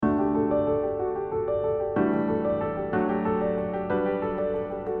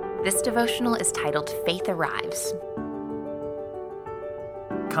This devotional is titled Faith Arrives.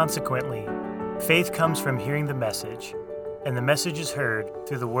 Consequently, faith comes from hearing the message, and the message is heard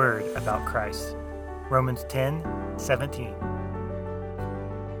through the word about Christ. Romans 10:17.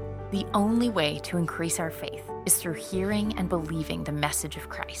 The only way to increase our faith is through hearing and believing the message of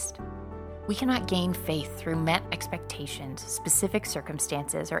Christ. We cannot gain faith through met expectations, specific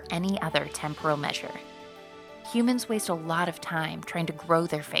circumstances, or any other temporal measure. Humans waste a lot of time trying to grow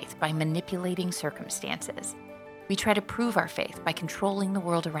their faith by manipulating circumstances. We try to prove our faith by controlling the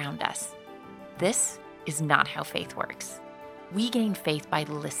world around us. This is not how faith works. We gain faith by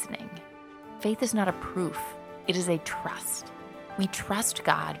listening. Faith is not a proof, it is a trust. We trust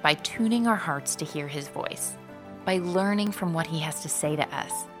God by tuning our hearts to hear His voice, by learning from what He has to say to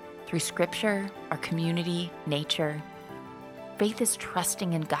us through Scripture, our community, nature. Faith is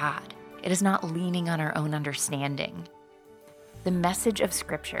trusting in God. It is not leaning on our own understanding. The message of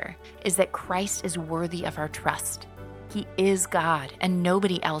Scripture is that Christ is worthy of our trust. He is God, and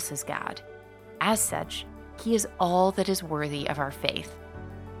nobody else is God. As such, He is all that is worthy of our faith.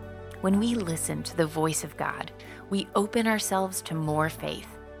 When we listen to the voice of God, we open ourselves to more faith.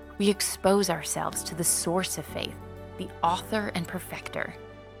 We expose ourselves to the source of faith, the author and perfecter.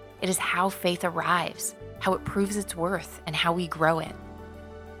 It is how faith arrives, how it proves its worth, and how we grow it.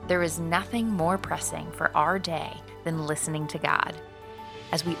 There is nothing more pressing for our day than listening to God.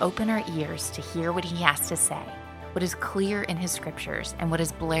 As we open our ears to hear what He has to say, what is clear in His scriptures and what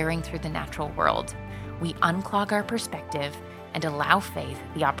is blaring through the natural world, we unclog our perspective and allow faith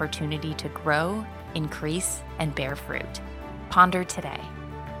the opportunity to grow, increase, and bear fruit. Ponder today.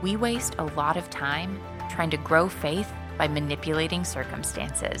 We waste a lot of time trying to grow faith by manipulating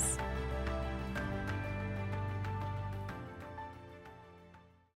circumstances.